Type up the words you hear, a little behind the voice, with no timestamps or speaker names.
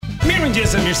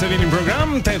Mëngjes, mirë se vini në program.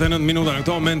 89 minuta në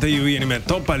këto momente ju jeni me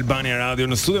Top Albania Radio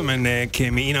në studio me ne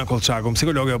kemi Ina Kollçaku,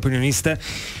 psikologe opinioniste.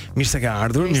 Mirë se ka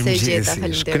ardhur, mirëmëngjes.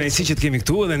 Kënaqësi që të kemi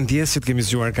këtu dhe ndjes që të kemi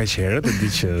zgjuar kaq herët, e di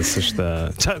që s'është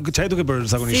çaj duke bërë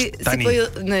zakonisht tani. Si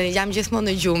po jam gjithmonë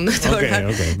në gjumë në këtë orë.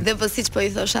 Dhe po siç po i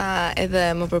thosha edhe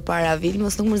më përpara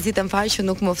Vilmos, nuk mërzitem fare që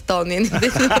nuk më ftonin.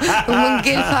 Nuk më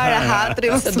ngel fare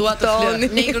hatri, se dua të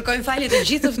ftonin. Ne i kërkojmë falje të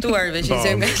gjithë të ftuarve që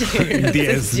ishin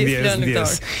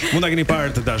ndjes. Mund ta keni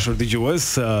parë të dashur dëgjues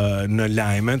në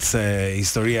lajmet se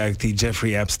historia e këtij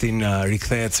Jeffrey Epstein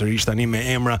rikthehet sërish tani me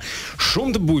emra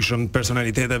shumë të bujshëm të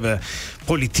personaliteteve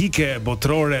politike,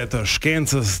 botërore, të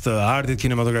shkencës, të artit,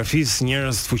 kinematografisë,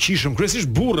 njerëz të fuqishëm,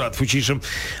 kryesisht burra të fuqishëm,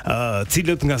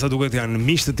 cilët nga sa duket janë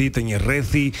miq të tij të një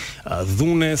rrethi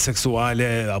dhune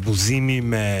seksuale, abuzimi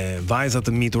me vajza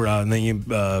të mitura në një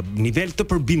nivel të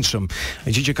përbindshëm,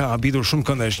 gjë që ka habitur shumë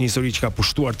kënda, është një histori që ka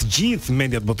pushtuar të gjithë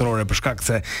mediat botërore për shkak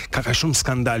se ka shumë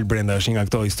skandal brenda, është një nga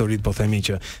këto historitë po themi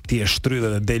që ti e shtrydhe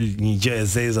dhe del një gjë e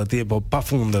zezë atje po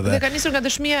pafund edhe. Dhe ka nisur nga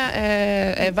dëshmia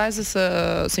e vajzës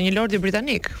së një lordi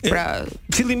britanik. Pra,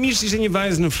 fillimisht ishte një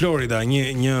vajzë në Florida,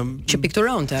 një që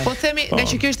pikturonte. Po themi, nga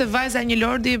që kjo ishte vajza e një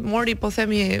lordi, mori po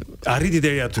themi arriti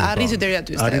deri aty.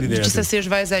 Gjithsesi si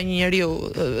është vajza e një njeriu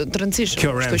të rëndësishëm,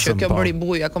 kështu që kjo bëri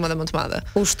buj akoma më të madhe.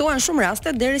 U shtuan shumë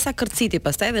raste derisa kërciti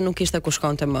pastaj dhe nuk kishte ku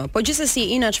shkonte më. Po gjithsesi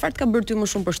Ina, çfarë ka bërë ty më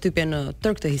shumë përshtypje në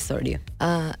tërë këtë histori?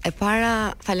 E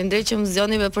para, faleminderit që më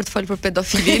zgjoni për të folur për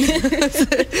pedofilin.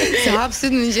 Se hap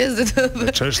syt në mëngjes dhe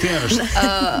të çështja është.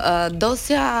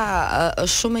 Dosja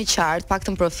është shumë e qartë,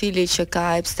 paktën profili që ka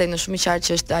Epstein është shumë i qartë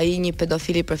që është ai një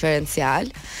pedofili preferencial.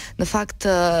 Në fakt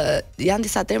janë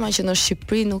disa terma që në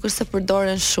Shqipëri nuk është se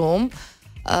përdoren shumë.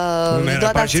 Do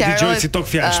ta sqaroj si tok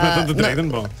fjalësh me të drejtën,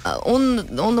 po. Unë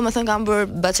domethënë kam bër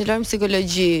bachelor në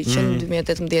psikologji që në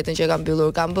 2018 që kam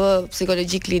mbyllur, kam bë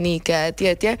psikologji klinike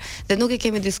etj dhe nuk e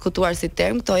kemi diskutuar si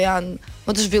term, këto janë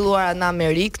më të zhvilluara në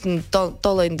Amerikë, në to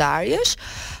lloj ndarjesh.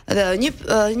 Dhe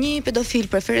një pedofil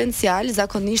preferencial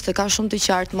zakonisht ka shumë të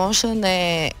qartë moshën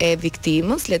e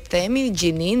viktimës, le të themi,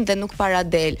 gjinin dhe nuk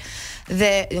paradel.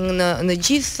 Dhe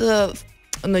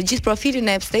në gjithë profilin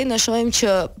e Epstein ne shohim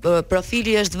që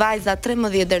profili është vajza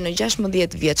 13 deri në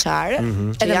 16 vjeçare,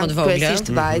 edhe më të vogla,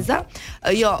 vajza.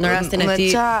 Jo, në rastin e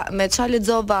tij me ça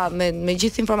lexova me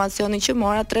gjithë informacionin që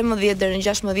mora, 13 deri në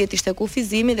 16 ishte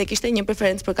kufizimi dhe kishte një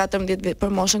preferencë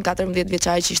për moshën 14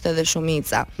 vjeçare që ishte edhe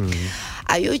shumica.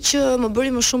 Ajo që më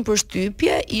bëri më shumë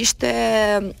përshtypje ishte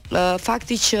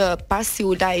fakti që pasi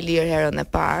u la i lirë herën e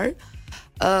parë,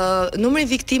 numri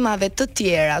viktimave të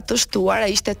tjera të shtuara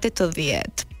ishte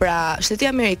 80. Pra, shteti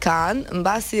amerikan,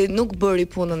 mbasi nuk bëri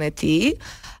punën e tij,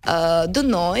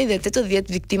 dënoi dhe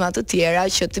 80 viktima të tjera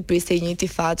që të priste një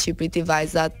tifat që i priti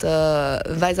vajzat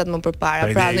më përpara.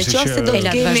 Pra,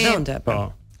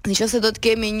 nëse do të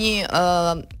kemi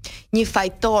një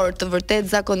fajtor të vërtet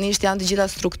zakonisht janë të gjitha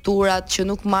strukturat që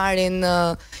nuk marrin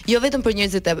jo vetëm për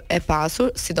njerëzit e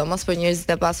pasur, sidomos për njerëzit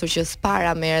e pasur që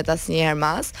s'para merret asnjëherë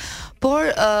mas, por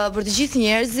për të gjithë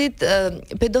njerëzit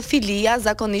pedofilia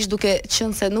zakonisht duke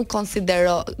qenë se nuk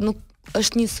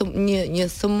është një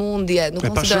sëmundje, nuk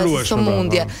konsiderohet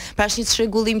sëmundje. Pra është një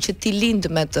çrregullim që ti lind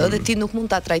me të dhe ti nuk mund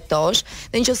ta trajtosh.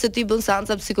 Dhe nëse ti bën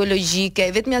seanca psikologjike,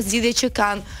 vetëm zgjidhje që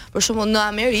kanë, për shembull në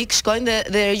Amerikë shkojnë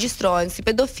dhe regjistrohen si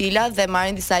pedofila dhe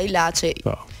marrin disa ilaçe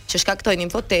që shkaktojnë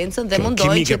impotencën dhe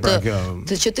mundojnë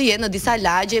që të jenë në disa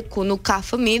lagje ku nuk ka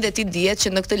fëmijë dhe ti dihet që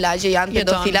në këtë lagje janë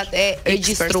pedofilat e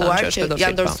regjistruar që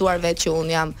janë dorëzuar vetë që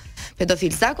un jam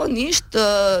pedofil. Zakonisht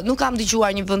nuk kam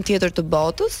dëgjuar një vend tjetër të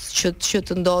botës që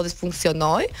të ndodhi të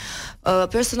funksionoj.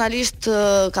 Personalisht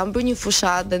kam bërë një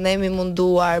fushat dhe ne jemi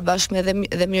munduar bashkë me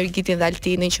dhe Mirgitin dhe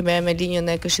Altinin që merren me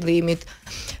linjën e këshillimit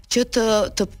që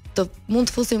të mund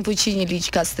të fusim fuqi një ligj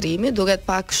kastrimi, duket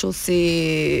pak kështu si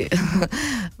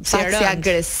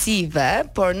agresive,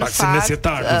 por në fakt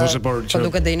po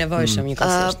duket dhe i nevojshëm një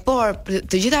kohësisht. Por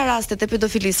të gjitha rastet e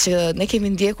pedofilisë që ne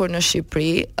kemi ndjekur në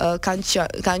Shqipëri kanë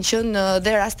qenë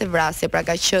dhe raste vrasje, pra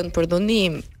ka qenë për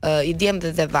dhunim i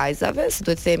djemve dhe vajzave, si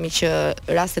duhet të themi që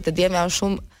rastet e djemve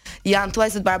janë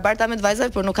thuajse të barabarta me të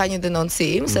vajzave, por nuk ka një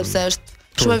denoncim, sepse është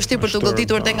shumë e vështirë për të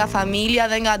goditur dhe nga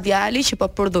familja dhe nga djali që po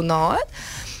përdhunohet.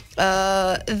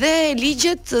 Dhe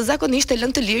ligjet zakonisht e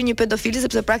lënë të lirë një pedofili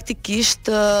sepse praktikisht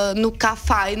nuk ka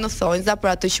faj në thonjza për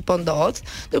atë që po ndodh,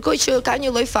 ndërkohë që ka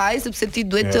një lloj faji sepse ti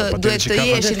duhet të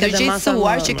jesh i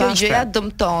përgjegjësuar që kjo gjëja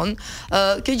dëmton,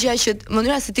 kjo gjëja që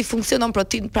mënyra se ti funksionon pra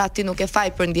ti nuk e faj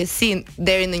për ndjesinë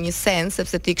deri në një sens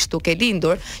sepse ti kështu ke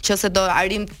lindur, qose do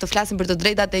arrim të flasim për të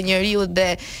drejtat e njeriut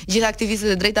dhe gjithë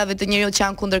aktivistët e drejtave të njeriut që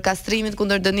janë kundër kastrimit,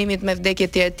 kundër dënimit me vdekje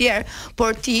etj,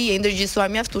 por ti je i ndërgjegjësuar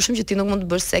mjaftueshëm që ti nuk mund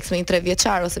të bësh seks me një 3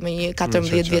 vjeçar ose me një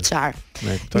 14 vjeçar.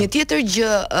 Një tjetër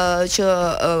gjë që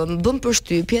bën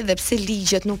përshtypje dhe pse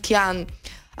ligjet nuk janë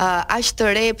aq të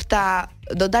repta,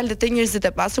 do dalë te njerëzit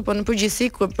e pasur, por në përgjithësi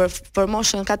kur për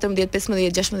moshën 14, 15,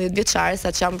 16 vjeçare,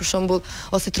 sa që janë për shembull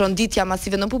ose tronditja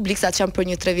masive në publik, sa që janë për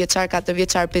një 3 vjeçar, 4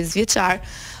 vjeçar, 5 vjeçar,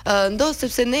 ndodh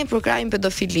sepse ne përkrahim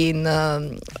pedofilin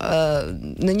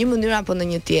në një mënyrë apo në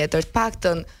një tjetër, të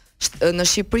paktën në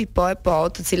Shqipëri po,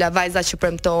 të cilat vajza që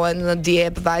premtohen në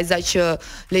Djep, vajza që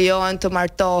lejohen të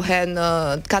martohen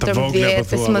 14,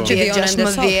 15,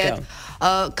 16.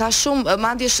 Ka shumë,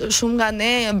 madje shumë nga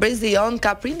ne, brezi jon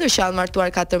ka prindër që janë martuar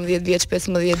 14 vjeç,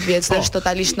 15 vjeç, dhe është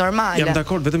totalisht normale. Jam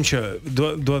dakord, vetëm që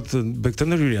duhet të bëj këtë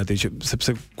ndërhyrje aty, që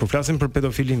sepse kur flasim për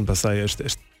pedofilin, pastaj është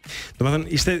domethënë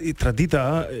ishte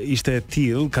tradita ishte e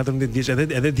tillë 14 vjeç,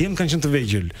 edhe djem kanë qenë të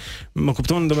vegjël. Më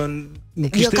kupton, domethënë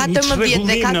nuk ishte 14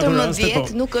 dhe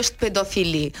 14 nuk është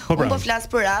pedofili. Unë po flas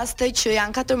për raste që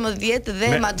janë 14 dhe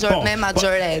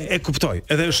majoret. E kuptoj,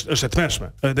 edhe është e tmerrshme.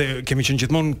 Edhe kemi qenë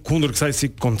gjithmonë kundër kësaj si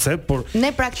koncept, por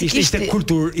ne praktikisht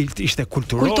ishte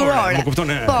kulturore. Më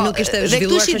kupton? Nuk ishte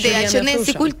zhvilluar shoqëria. Dhe ideja që ne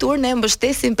si kulturë ne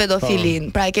mbështesim pedofilin.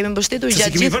 Pra e kemi mbështetur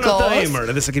gjatë gjithë kohës.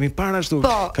 Edhe se kemi parë ashtu,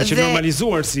 ka qenë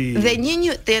normalizuar si. Dhe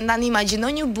të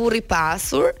imagjino një burr i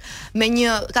pasur me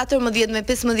një 14 me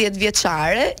 15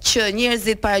 vjeçare që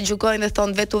njerëzit paragjykojnë dhe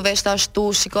thonë vetu vesh ashtu,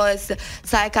 shikoj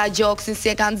sa e ka gjoksin,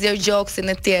 si e ka nxjerr gjoksin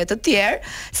e tjerë,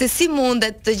 se si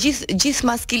mundet të gjithë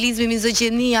maskilizmi,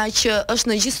 mizogjenia që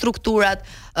është në gjithë strukturat,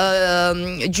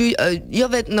 jo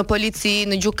vetë në polici,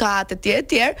 në gjykatë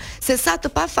etj, se sa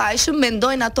të pafajshëm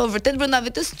mendojnë ato vërtet brenda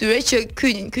vetes tyre që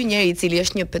ky njeri i cili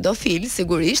është një pedofil,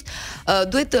 sigurisht,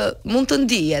 duhet të mund të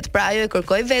ndihet. Pra ajo e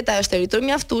kërkoi vetë, ajo është territor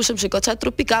mjaftueshëm, shikoj çfarë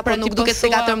trupi ka, por nuk duket si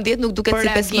 14, nuk duket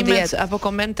si 15. Apo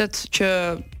komentet që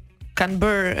kanë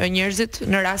bërë njerëzit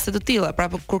në raste të tilla, pra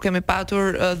kur kemi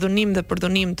patur dhunim dhe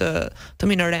përdhunim të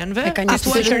minorenëve,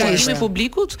 aktualitetit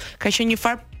publikut ka qenë një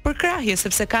farë përkrahje,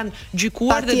 sepse kanë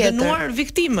gjykuar dhe dënuar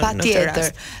viktimën në këtë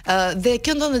rast. Dhe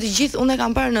kjo ndodh në të gjithë, unë e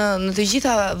kam parë në të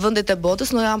gjitha vendet e botës,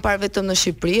 nuk e kam parë vetëm në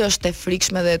Shqipëri, është e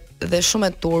frikshme dhe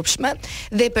shumë e turpshme,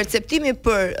 dhe perceptimi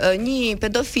për një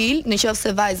pedofil,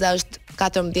 nëse vajza është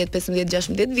 14, 15,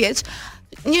 16 vjeç,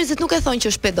 njerëzit nuk e thonë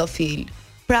që është pedofil.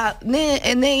 Pra ne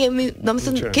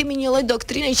domethënë kemi një lloj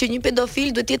doktrine që një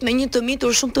pedofil duhet të jetë me një të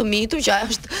mitur, shumë të mitur, që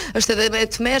është edhe me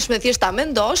tmerrshme thjesht ta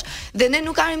mendosh, dhe ne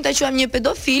nuk arrim ta quajmë një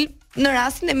pedofil në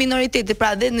rastin e minoritetit.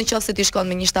 Pra dhe nëse ti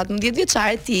shkon me një 17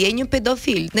 vjeçare, ti je një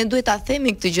pedofil. Ne duhet ta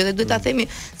themi këtë gjë dhe duhet ta themi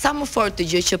sa më fort të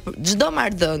gjë që çdo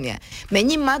marrëdhënie me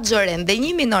një majoren dhe një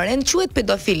minoren quhet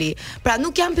pedofili. Pra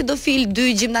nuk janë pedofil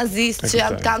dy gjimnazistë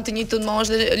që kanë të njëjtën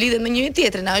moshë dhe lidhen me njëri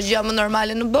tjetrin, është gjë më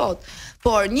normale në botë.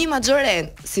 Por një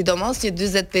majoren, sidomos një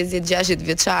 45-60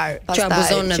 vjeçar, pastaj që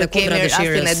abuzon edhe kundra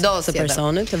dëshirës së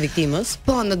personit, të viktimës.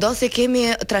 Po, në dosje kemi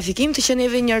trafikim të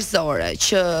qenieve njerëzore,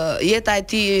 që jeta e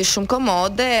tij shumë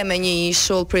komode, me një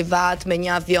ishull privat, me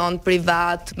një avion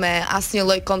privat, me asnjë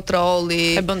lloj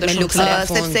kontrolli, me luks,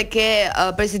 sepse ke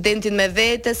presidentin me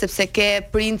vete, sepse ke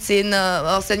princin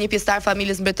ose një pjesëtar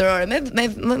familjes mbretërore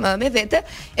me vete,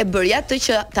 e bëri atë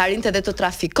që të arrinte dhe të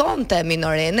trafikonte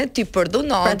minorenet, të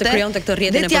përdhunonte,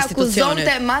 dhe t'i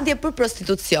akuzonte madje për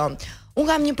prostitucion. Unë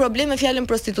kam një problem me fjalën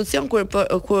prostitucion kur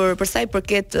për sa i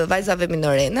përket vajzave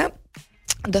minorene.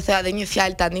 Do thoya edhe një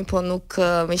fjalë tani, po nuk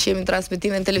më qemi në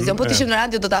transmetime në televizion, po të ishim në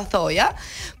radio do ta thoja.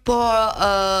 Po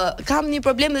kam një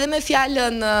problem edhe me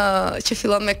fjalën që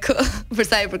fillon me k, për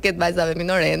sa i përket vajzave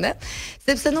minorene,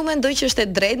 sepse nuk mendoj që është e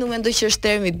drejtë, nuk mendoj që është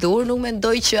term i dur, nuk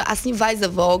mendoj që asnjë vajzë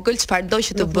e vogël, çfarëdo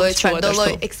që të bëjë, çfarëdo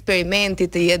lloj eksperimenti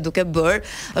të jetë duke bërë,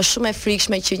 është shumë e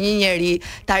frikshme që një njeri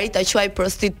të arrijë ta quajë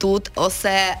prostitut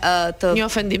ose të një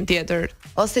ofendim tjetër,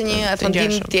 ose një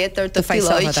ofendim tjetër të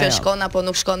filloj që shkon apo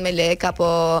nuk shkon me lek apo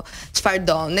çfarë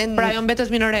do. Pra ajo mbetet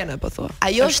minorene, po thua.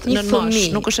 Ajo është një fëmijë,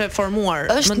 nuk është e formuar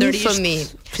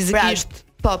mëndërisht, fizikisht.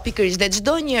 Po, pikërisht, dhe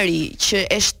çdo njeri që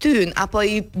e shtyn apo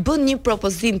i bën një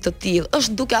propozim të tillë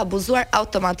është duke abuzuar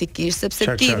automatikisht,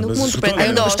 sepse ti nuk mund të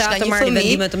pretendosh ka një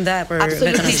vendime të mëdha për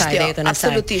vetën e saj, vetën e saj.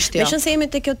 Absolutisht jo. Meqense jemi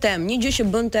te kjo temë, një gjë që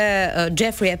bënte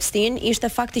Jeffrey Epstein ishte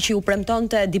fakti që u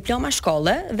premtonte diploma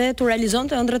shkolle dhe tu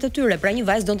realizonte ëndrat e tyre. Pra një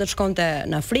vajzë donte të shkonte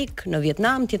në Afrikë, në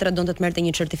Vietnam, tjetra donte të merrte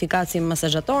një certifikat si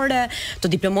masazhatore,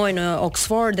 të diplomohej në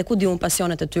Oxford dhe ku diun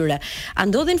pasionet e tyre. A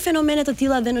ndodhin fenomene të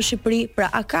tilla edhe në Shqipëri? Pra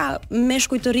a ka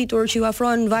bashkuj të rritur që ju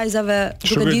afrohen vajzave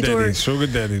duke ditur. Sugar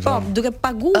daddy. Po, duke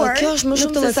paguar. Kjo është më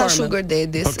shumë se sa sugar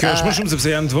daddy. Po kjo është më shumë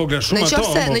sepse janë të vogla shumë ato.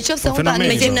 Nëse unë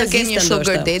tani të kemi një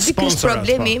sugar daddy, ky është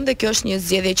problemi im dhe kjo është një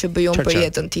zgjedhje që bëj unë për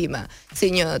jetën time,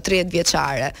 si një 30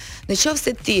 vjeçare.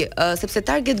 Nëse ti, sepse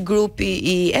target grupi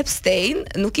i Epstein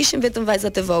nuk ishin vetëm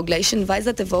vajzat e vogla, ishin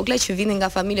vajzat e vogla që vinin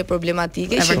nga familje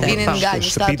problematike, që vinin nga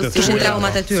një status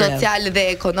social dhe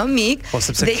ekonomik. Po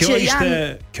sepse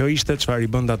kjo ishte çfarë i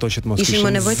bën ato që të mos ishin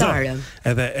më nevojtare.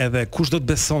 Edhe kush do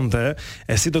të besonte,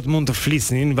 e si do të mund të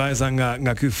flisnin vajza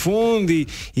nga ky fundi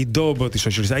i dobët i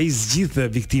shoqërisë. Ai zgjidhte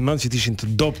viktimat që ishin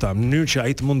të dobta, në mënyrë që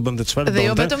ai të mund të bënte çfarë donte. Dhe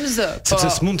jo vetëm zë, sepse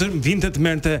s'mund të vinte të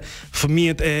merrte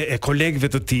fëmijët e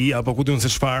kolegëve të tij apo ku diun se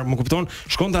çfarë, më kupton?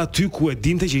 Shkonte aty ku e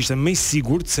dinte që ishte më i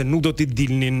sigurt se nuk do t'i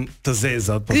dilnin të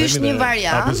zezat, po themi. Ky është një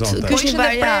variant. Ky është një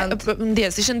variant.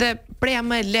 Ndjes, ishin dhe preja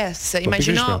më e lehtë.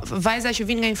 Imagjino vajza që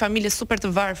vjen nga një familje super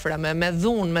të varfër me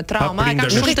dhunë, me trauma,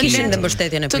 ka shumë të kishin dhe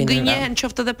mbështetjen e prindërve. Të gënjehen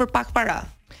qoftë edhe për pak para.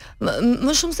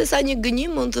 Më shumë se sa një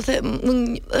gënjim mund të them,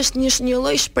 është një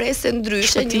lloj shpresë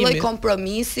ndryshe, një lloj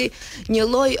kompromisi, një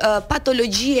lloj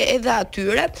patologjie edhe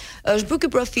atyre. Është bërë ky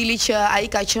profili që ai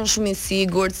ka qenë shumë i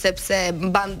sigurt sepse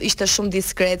ishte shumë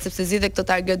diskret, sepse zgjidhte këtë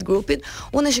target grupin.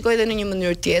 Unë e shikoj edhe në një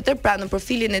mënyrë tjetër, pra në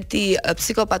profilin e tij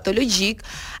psikopatologjik,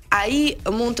 ai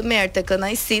mund të merrte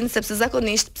kënaqësinë sepse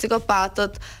zakonisht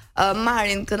psikopatët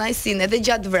marrin kënaqësinë edhe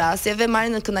gjatë vrasjeve,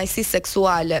 marrin në kënaqësi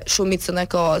seksuale shumicën e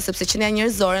kohës, sepse qenia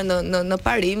njerëzore në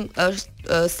parim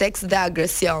është seks dhe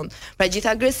agresion. Pra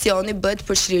gjithë agresioni bëhet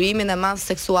për shirimin e madh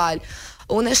seksual.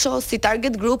 Unë e shoh si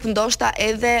target group ndoshta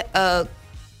edhe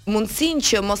mundësinë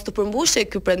që mos të përmbushej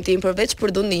ky premtim përveç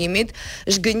përdunimit,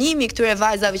 zhgënjimi këtyre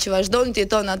vajzave që vazhdojnë të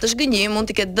jetojnë atë zhgënjim mund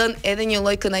t'i ketë dhënë edhe një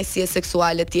lloj kënaqësie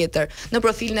seksuale tjetër në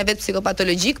profilin e vet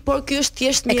psikopatologjik, por ky është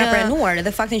thjesht një e ka pranuar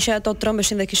edhe faktin që ato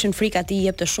trembeshin dhe kishin frikë aty i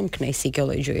jepte shumë kënaqësi kjo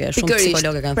lloj gjëje, shumë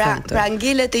psikologë kanë thënë. Pra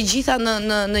ngelet e gjitha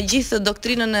në gjithë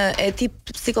doktrinën e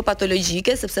tip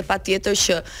psikopatologjike, sepse patjetër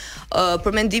që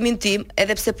për mendimin tim,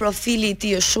 edhe pse profili i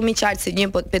tij është shumë i qartë si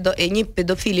një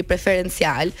pedofili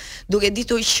preferencial, duke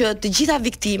ditur që të gjitha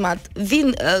viktimat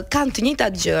kanë të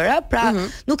njëjtat gjëra, pra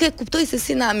nuk e kuptoj se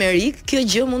si në Amerikë kjo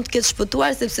gjë mund të ketë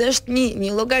shpëtuar sepse është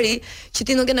një llogari që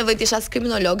ti nuk ke nevojë të jesh as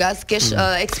kriminolog, as kesh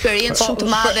eksperiencë shumë të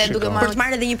madhe duke marrë. Për të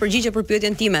marrë edhe një përgjigje për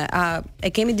pyetjen time, a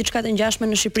e kemi diçka të ngjashme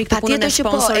në Shqipëri këtë punën e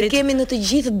sponsorit? Patjetër që po, e kemi në të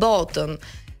gjithë botën,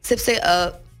 sepse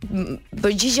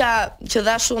përgjigja që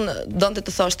dhash unë donte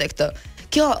të thoshte këtë.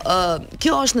 Kjo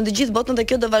është në të gjithë botën dhe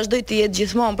kjo do vazhdoj të jetë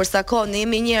gjithmonë, për sa kohë ne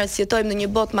jemi njerëz që jetojmë në një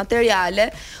botë materiale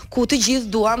ku të gjithë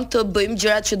duam të bëjmë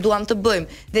gjërat që duam të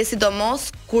bëjmë. Dhe sidomos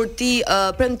kur ti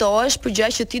premtohesh për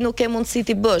gjëra që ti nuk ke mundësi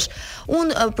ti bësh.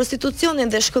 Unë prostitucionin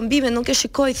dhe shkëmbimin nuk e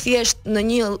shikoj thjesht në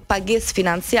një pagesë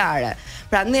financiare.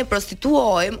 Pra ne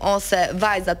prostituohemi ose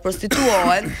vajzat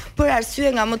prostituohen për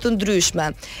arsye nga më të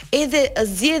ndryshme. Edhe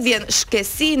zgjedhjen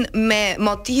shkesin me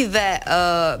motive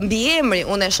mbiemri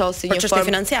unë e shoh si një formë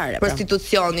financiare,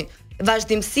 prostitucioni,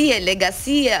 vazhdimësie,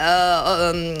 legasie,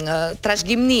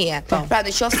 trashëgimnie. Pra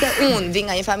nëse unë vi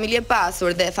nga një familje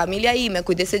pasur dhe familja ime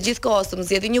kujdeset gjithkohës të më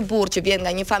zgjedhë një burrë që vjen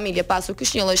nga një familje pasur, ky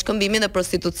është një lloj shkëmbimi dhe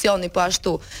prostitucioni po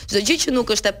ashtu. Çdo gjë që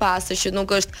nuk është e pastër, që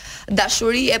nuk është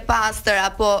dashuri e pastër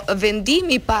apo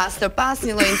vendim i pastër pas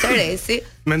një lloj interesi,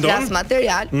 klas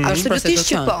material, absolutisht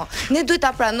që po. Ne duhet ta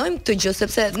pranojmë këtë gjë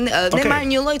sepse ne marrim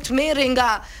një lloj tmerri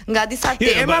nga disa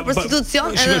terma,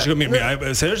 prostitucion.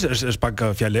 Se është pak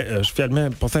fjalë, është fjalë me,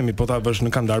 po themi, po ta vësh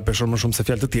në kandar peshor më shumë se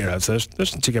fjalë të tjera, se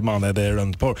është çike madhe edhe e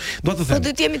rënd, por dua të them. Po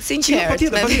duhet jemi të sinqertë.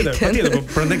 Patjetër, po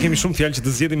prandaj kemi shumë fjalë që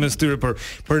të zgjedhim mes tyre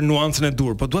për nuancën e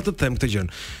dur, po dua të them këtë gjë.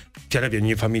 Fjala vjen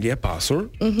një familje e pasur,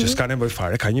 që s'ka nevojë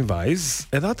fare, ka një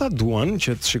vajzë, edhe ata duan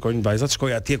që të shikojnë vajzat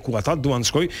shkojnë atje ku ata duan të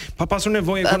shkojnë, pa pasur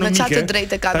nevojë ekonomike. Me çfarë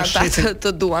drejtë kanë ata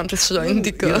të duan të shkojnë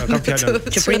dikë.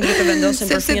 Që prindrit të vendosin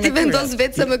për fëmijën e tyre. Se ti vendos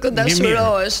vetë se me kë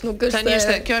dashurohesh, nuk është. Tani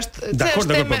kjo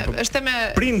është me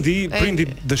prindi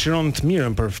dëshiron të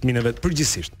mirën për fëmijën e vet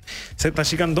përgjithsisht. Se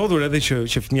tash i ka ndodhur edhe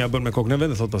që fëmia bën me kokën e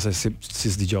vet dhe thotë pastaj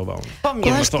si s'dëgjova unë. Po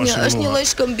është një lloj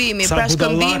shkëmbimi, pra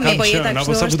shkëmbimi po jeta kështu.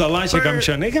 Apo sa budallaqe kam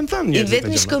qenë, e kam thënë njerëzit. I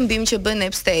vetmi shkëmbim që bën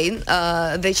Epstein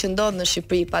dhe që ndodh në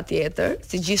Shqipëri patjetër,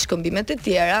 si gjithë shkëmbimet e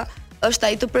tjera, është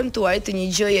ai të premtuarit të një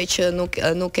gjëje që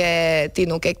ti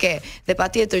nuk e ke. Dhe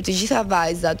patjetër të gjitha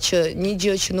vajzat që një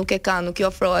gjë që nuk e kanë, nuk i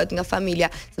ofrohet nga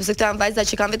familja, sepse këto janë vajza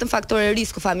që kanë vetëm faktore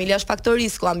risku, familja është faktor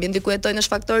risku, ambienti ku jetojnë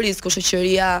është faktor risku,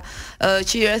 shoqëria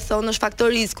që i rrethon është faktor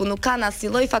risku, nuk kanë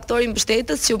asnjë lloj faktori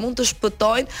mbështetës që mund të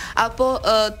shpëtojnë apo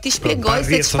ti shpjegoj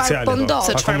se çfarë po ndodh,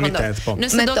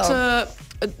 Nëse do të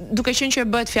duke qenë që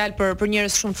bëhet fjalë për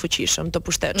njerëz shumë të fuqishëm, të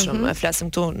pushtetshëm, e flasim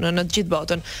këtu në të gjithë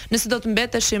botën. Nëse do të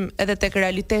mbeteshim edhe tek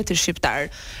realiteti shqiptar,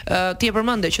 ti e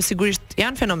përmende që sigurisht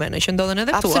janë fenomene që ndodhen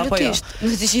edhe këtu apo jo? Absolutisht,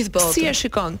 në të gjithë botën. Si e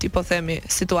shikon ti, po themi,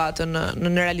 situatën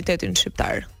në realitetin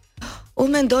shqiptar?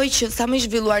 Unë mendoj që sa më i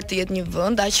zhvilluar të jetë një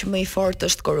vend, aq më i fortë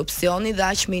është korrupsioni dhe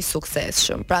aq më i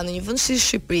suksesshëm. Pra në një vend si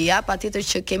Shqipëria, patjetër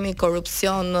që kemi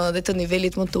korrupsion dhe të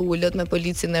nivelit më të ulët me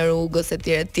policinë e rrugës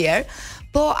etj.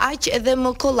 Po aq edhe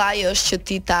më kollaj është që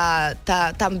ti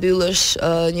ta mbyllësh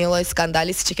një lloj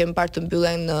skandali siç e kemi parë të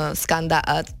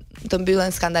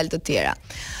mbyllen skandale të tjera.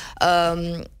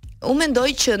 Unë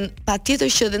mendoj që patjetër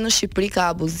që edhe në Shqipëri ka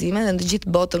abuzime dhe në të gjithë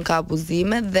botën ka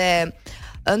abuzime dhe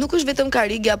nuk është vetëm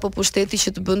karrigi apo pushteti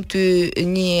që të bën ty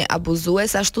një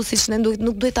abuzues, ashtu siç ne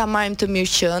nuk duhet ta marrim të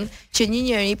mirëqen që një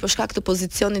njeri për shkak të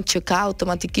pozicionit që ka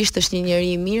automatikisht është një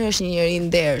njeri i mirë, është një njeri i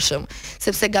ndershëm,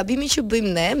 sepse gabimi që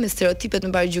bëjmë ne me stereotipet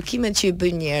në paragjukimet që i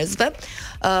bëjnë njerëzve,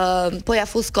 po ja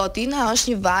fus Kotina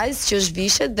është një vajzë që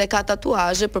zhvishet dhe ka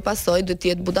tatuazhe për pasojë duhet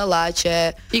të jetë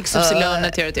budallaqe,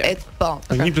 XY etj. Po.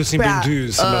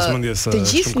 1+1=2 sipas mendjes. Të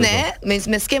gjithë ne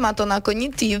me skemat tona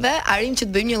kognitive arrim që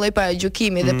të bëjmë një lloj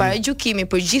paragjykimi dhe paragjykimi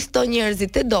për gjithë këto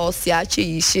njerëzit e dosja që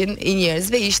ishin i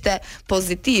njerëzve ishte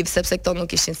pozitiv, sepse këto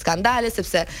nuk ishin skandale,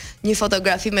 sepse një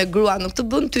fotografi me grua nuk të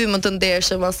bën ty më të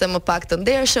ndershëm ose më pak të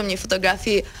ndershëm, një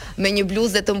fotografi me një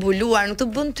bluzë të mbuluar nuk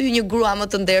të bën ty një grua më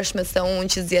të ndershme se unë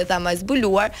që zgjeta më e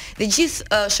zbuluar, dhe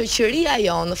gjithë shoqëria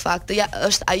jonë në fakt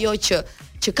është ajo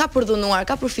që ka përdhunuar,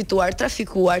 ka përfituar,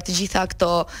 trafikuar të gjitha këto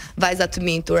vajza të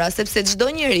mintura, sepse çdo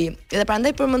njeri, dhe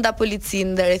prandaj përmenda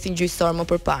policinë dhe rrethin gjyqësor më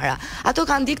përpara, ato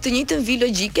kanë ndjek të njëjtën vi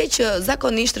logjike që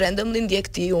zakonisht random ndjek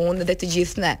ti, unë dhe të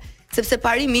gjithë ne. Sepse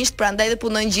parimisht prandaj dhe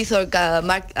punojnë gjithë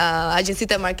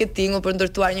agjencitë e marketingut për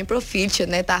ndërtuar një profil që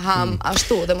ne ta ham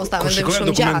ashtu dhe mos ta vendojmë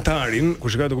shumë gjatë.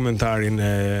 Kur shikoj dokumentarin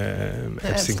e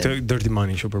Epstein, këtë Dirty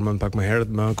Money që përmend pak më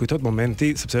herët, më kujtohet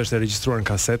momenti sepse është e regjistruar në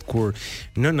kaset kur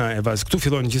nëna e vajzës, këtu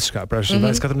fillon gjithçka, pra është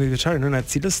vajzë 14 vjeçare, nëna e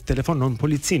cilës telefonon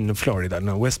policinë në Florida,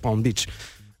 në West Palm Beach.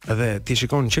 Dhe ti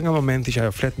shikon që nga momenti që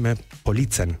ajo flet me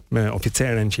policën, me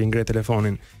oficeren që i ngre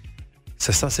telefonin, se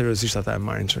sa seriozisht ata e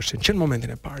marrin çështjen. Që në momentin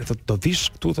e parë thotë do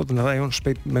vish këtu, thotë na dhajon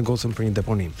shpejt me gocën për një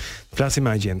deponim. Flasim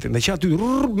me agentin. Dhe që aty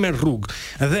me rrugë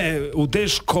dhe u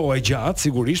desh kohë e gjatë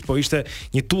sigurisht, po ishte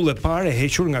një tullë e parë e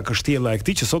hequr nga kështjella e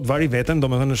këtij që sot vari veten,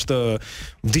 domethënë është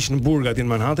vdiq në burg aty në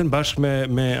Manhattan bashkë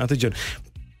me atë gjën.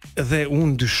 Dhe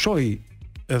unë dyshoj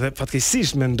edhe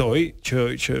fatkeqësisht mendoj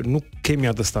që nuk kemi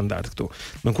atë standard këtu.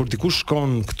 Me kur dikush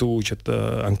shkon këtu që të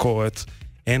ankohet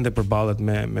ende përballet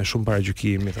me shumë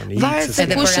paragjykime, thoni. Varet se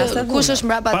kush është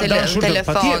mbrapa telefonit.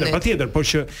 Patjetër, por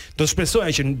që do të shpresoja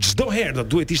që çdo herë do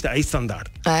duhet ishte ai standard.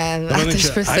 Atë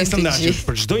shpresoj ai standard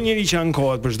për çdo njeri që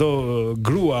ankohet, për çdo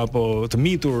grua apo të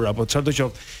mitur apo çfarë do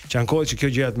qoftë që ankohet, që kjo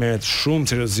gjë të merret shumë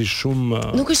seriozisht, shumë.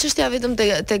 Nuk është çështja vetëm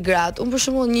te gratë. Unë për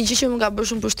shembull një gjë që më ka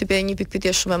bërë shumë përshtypje, një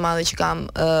pikpyetje shumë e madhe që kam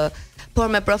por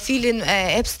me profilin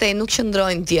e Epstein nuk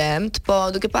qëndrojnë djemt,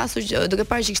 po duke parë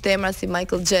që kishte emra si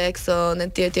Michael Jackson e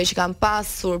tjerë që kanë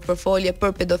pasur përfolje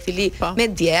për pedofili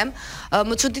me djem,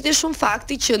 më çuditë shumë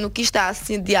fakti që nuk ishte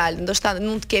asnjë djalë, ndoshta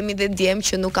mund të kemi dhe djem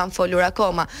që nuk kanë folur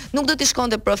akoma. Nuk do t'i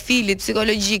shkonte profilit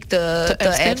psikologjik të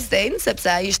Epstein,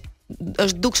 sepse ai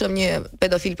është dukshëm një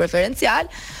pedofil preferencial,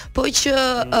 po që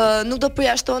nuk do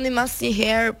përjashtonim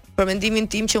asnjëherë për mendimin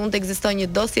tim që mund të ekzistojë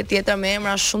një dosje tjetër me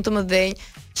emra shumë të mëdhenj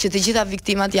që të gjitha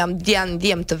viktimat janë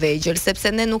djem të vegjël,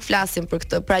 sepse ne nuk flasim për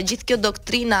këtë. Pra gjithë kjo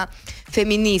doktrina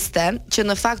feministe, që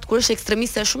në fakt kur është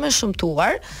ekstremiste shumë e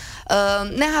shëmtuar,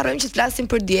 ne harrojmë që të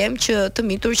flasim për djem që të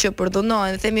mitur që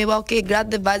përdhunohen, themi okay,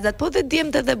 gratë dhe vajzat, po dhe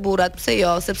djemtë edhe burrat, pse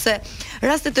jo, sepse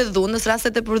rastet e dhunës,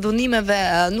 rastet e përdhunimeve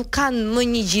nuk kanë më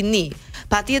një gjini.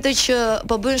 Patjetër që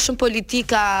po bëjnë shumë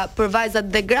politika për vajzat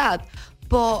dhe gratë,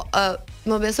 po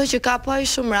më besoj që ka po ai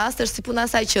shumë raste si puna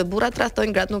asaj që burrat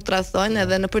tradhtojnë, gratë nuk tradhtojnë,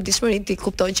 edhe në përditshmëri ti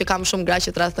kupton që kam shumë gra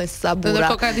që tradhtojnë sa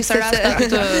burra. Po ka disa raste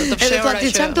të fshehura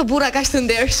që çan të burra kaq të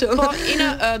ndershëm. Po Ina,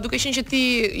 duke qenë që ti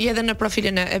je edhe në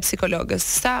profilin e psikologës,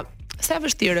 sa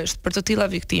vështirë është për të tilla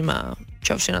viktima,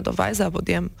 qofshin ato vajza apo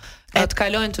djem, të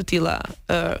kalojnë të tilla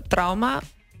trauma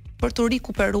për të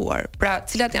rikuperuar. Pra,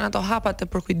 cilat janë ato hapat e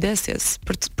përkujdesjes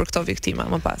për këto viktima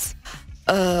më pas?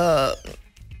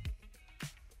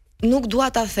 Nuk dua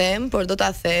ta them, por do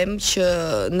ta them që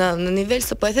në nivel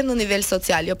po e them në nivel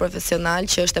social, jo profesional,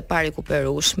 që është e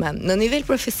parikuperueshme. Në nivel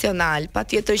profesional,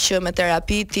 patjetër që me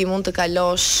terapi ti mund të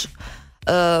kalosh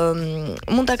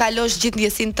gjithë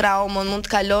ndjesin traumën, mund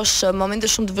të kalosh momente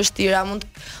shumë të vështira, mund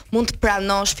të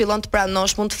pranosh, fillon të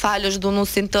pranosh, mund të falësh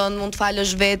dhunuesin tënd, mund të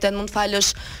falësh veten, mund të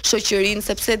falësh shoqërinë,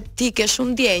 sepse ti ke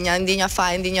shumë ndjenja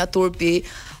faje, ndjenja turpi,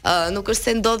 Nuk është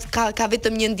se ndodh ka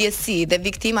vetëm një ndjesi dhe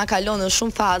viktima kalon në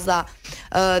shumë faza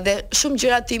dhe shumë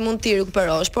gjëra ti mund t'i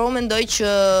rikuperosh, por unë mendoj që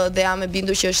dhe jam e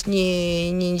bindur që është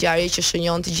një ngjarje që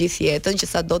shënjon të gjithë jetën, që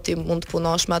sado ti mund të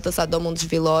punosh me atë, sado mund të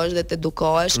zhvillohesh dhe të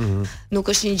edukohesh. Nuk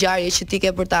është një ngjarje që ti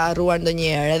ke për ta harruar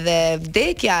ndonjëherë. Edhe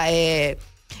vdekja e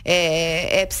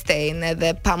Epstein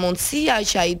edhe pamundësia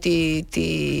që ai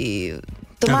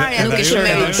të marrë nuk ishte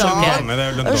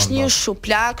meriton. Është një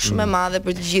shuplak shumë e madhe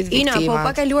për të gjithë viktimat. Ina, po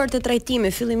pa kaluar te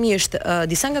trajtimi fillimisht,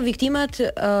 disa nga viktimat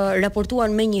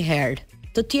raportuan menjëherë.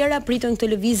 Të tjera pritën këtë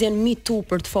lëvizjen Me Too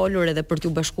për të folur edhe për t'u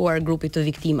bashkuar grupit të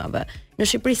viktimave. Në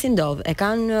Shqipëri si ndodh? E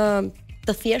kanë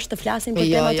të thjesht të flasin për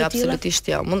tema të tilla? Jo, absolutisht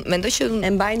jo. Mendoj që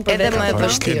e mbajnë për edhe më e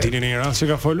vështirë. Dini në një rast që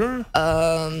ka folur?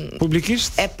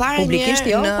 Publikisht? E para publikisht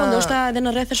jo, po ndoshta edhe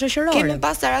në rrethë shoqërore. Kemi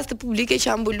pasur raste publike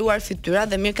që kanë mbuluar fytyra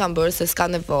dhe mirë kanë bërë se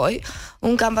s'ka nevojë.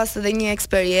 Un kam pas edhe një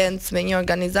eksperiencë me një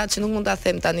organizatë që nuk mund ta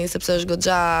them tani sepse është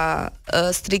goxha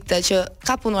strikte, që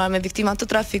ka punuar me viktima të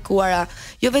trafikuara,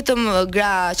 jo vetëm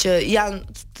gra që janë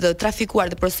të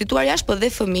trafikuar dhe prostituar jashtë, por dhe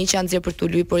fëmijë që janë nxjerrë për tu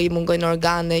luajtur, por i mungojnë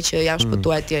organe, që janë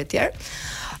shpëtuar etj.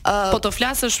 Po të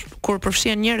flasësh kur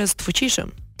përfshihen njerëz të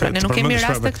fuqishëm. Pra ne nuk kemi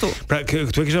raste këtu. Pra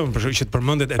këtu e kisha për që të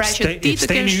përmendet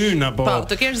Epstein hyn apo po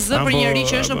të kesh zë për njëri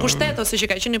që është në pushtet ose që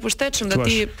ka qenë i pushtetshëm dhe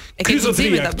ti e ke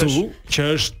guximin ta bësh. Që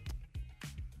është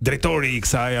drejtori i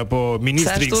kësaj apo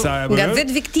ministri i kësaj apo nga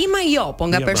vetë viktima jo, po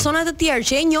nga persona të tjerë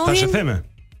që e njohin. Tash e theme.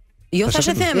 Jo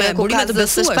tash e theme, burime të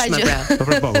besueshme pra.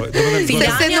 Po.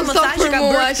 Se nuk thon për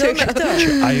mua që këtë.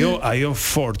 Ajo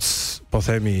forcë, po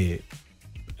themi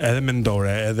edhe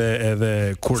mendore, edhe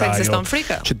kurajo.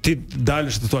 Që ti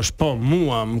dalësh të thuash po,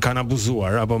 mua më kanë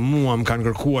abuzuar, apo mua më kanë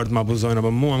kërkuar të më abuzojnë,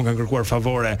 apo mua më kanë kërkuar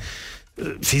favore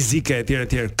fizike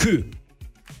etj. Ky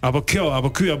apo kjo,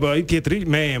 apo ky apo ai tjetri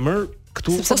me emër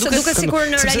këtu. Sepse duket sikur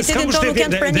në realitetin tonë nuk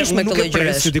janë të pranishme këto gjëra.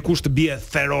 Nuk që dikush të bie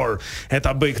terror e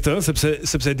ta bëj këtë,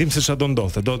 sepse e dim se çfarë do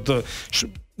ndodhte.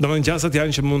 Domethënë gjasat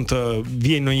janë që mund të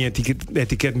vijë në një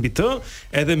etiket mbi të,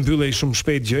 edhe mbyllej shumë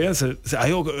shpejt gjëja se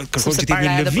ajo kërkon që ti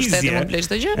një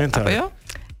lëvizje. Apo jo?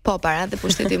 Po, para dhe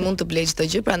pushteti mund të blejë çdo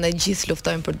gjë, prandaj gjithë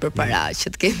luftojnë për të bërë para,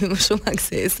 që të kemi më shumë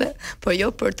aksese, por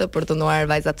jo për të përdhunuar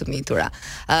vajza të mitura.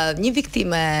 Një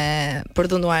viktime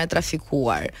përdhunuar e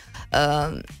trafikuar.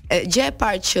 Gjë e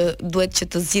parë që duhet që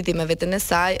të zgjidhim me veten e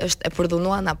saj është e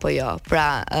përdhunuan apo jo.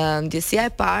 Pra, ndjesia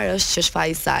e parë është që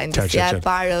shfaq i saj, ndjesia e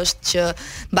parë është që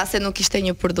mbase nuk ishte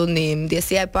një përdhunim,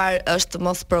 ndjesia e parë është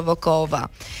mos provokova.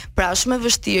 Pra, është më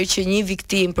vështirë që një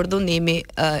viktim përdhunimi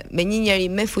me një njeri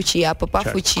me fuqi apo pa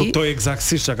fuqi. Kuptoj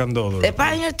eksaktësisht çka ka ndodhur. E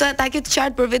para njëherë ta ketë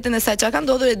qartë për veten e saj çka ka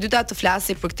ndodhur, e dyta të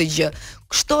flasi për këtë gjë.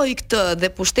 Kushtoi këtë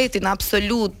dhe pushtetin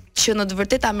absolut që në të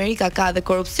vërtetë Amerika ka dhe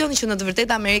korrupsioni që në të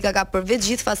vërtetë Amerika ka përveç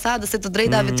gjithë fasadës së të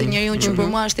drejtave të njeriu që për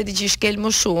mua është shteti që i shkel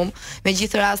më shumë me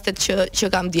gjithë rastet që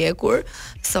kam ndjekur.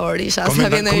 Sorry, shasa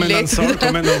vjen në lehtë.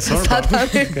 Komendonsor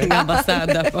nga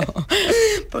ambasada po.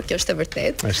 Por kjo është e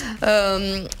vërtetë.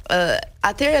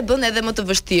 Atëherë bën edhe më të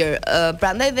vështirë.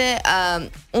 Prandaj dhe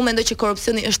unë mendoj që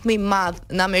korrupsioni është më i madh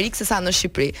në Amerikë se sa në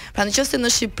Shqipëri. Pra nëse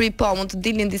në Shqipëri po mund të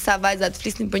dilnin disa vajza të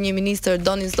flisnin për një ministër,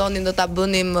 donin do ta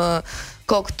bënim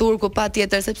kokë turku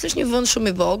patjetër, sepse është një vend shumë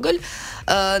i vogël.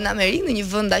 Në Amerikë, në një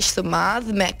vend aq të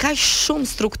madh me kaq shumë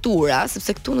struktura,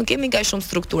 sepse këtu nuk kemi kaq shumë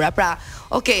struktura. Pra,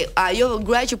 okay, ajo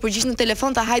gruaja që përgjigj në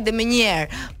telefon ta hajde më një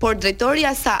herë, por drejtori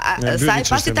saj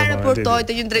pasi ta raportoi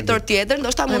te një drejtor tjetër,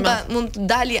 ndoshta mund të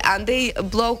dali andej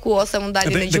bloku ose mund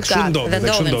dali në gjykatë. Dhe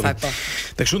ndodhin fakt po.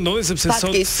 Tek shumë ndodhi sepse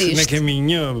sot ne kemi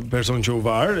një person që u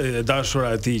var, e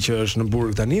dashura e tij që është në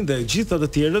burg tani dhe gjithë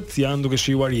të tjerët janë duke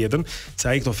shijuar jetën, se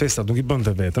ai këto festat nuk i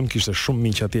bënte vetëm, kishte shumë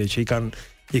miq atje që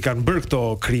i kanë bërë këto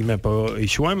krime, po i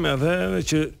quajmë edhe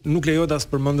që nuk lejohet as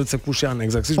përmendet se kush janë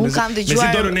eksaktësisht me si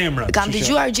dorën emra. Kam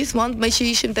dëgjuar gjithmonë me që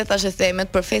ishim te tash e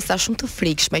themet për festa shumë të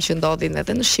frikshme që ndodhin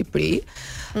edhe në Shqipëri.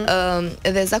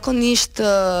 Dhe zakonisht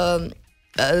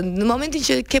në momentin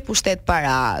që ke pushtet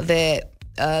para dhe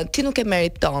ti nuk e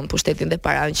meriton pushtetin dhe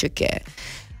paranë që ke.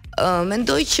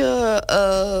 Mendoj që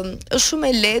është shumë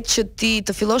e lehtë që ti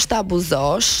të fillosh të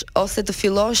abuzosh ose të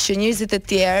fillosh që njerëzit e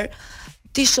tjerë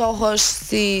ti shohësh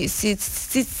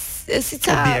si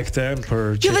ca objekte për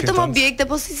jo vetëm objekte,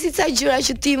 po si ca gjëra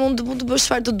që ti mund të bësh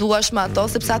çfarë të duash me ato,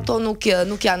 sepse ato nuk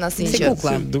janë asnjë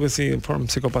gjë. Duket si formë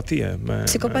psikopatie,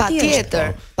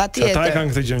 patjetër. Ata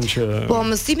kanë këtë gjë që po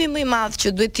mësimi më i madh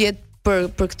që duhet të jetë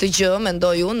për këtë gjë,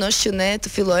 mendoj unë, është që ne të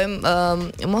fillojmë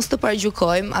mos të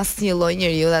paragjykojmë asnjë lloj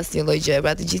njeriu dhe asnjë lloj gjë.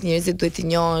 Pra të gjithë njerëzit duhet t'i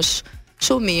njohësh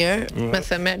shumë mirë me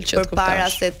themel që të kuptosh përpara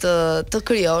se të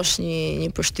krijosh një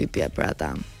përshtypje për ata.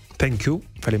 Thank you.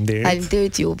 Faleminderit.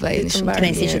 Faleminderit juve, jeni shumë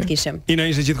kënaqësi që të kishim. Ina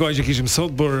ishte gjithkohë që kishim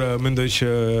sot, por mendoj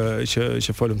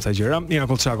që folëm ca gjëra. Ina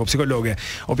Kollçaku, psikologe,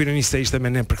 opinioniste ishte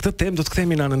me ne për këtë temë, do të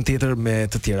kthehemi në anën tjetër me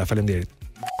të tjera. Faleminderit.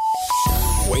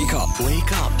 Wake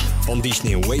up. Po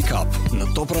ndiqni Wake Up në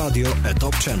Top Radio e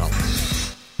Top Channel.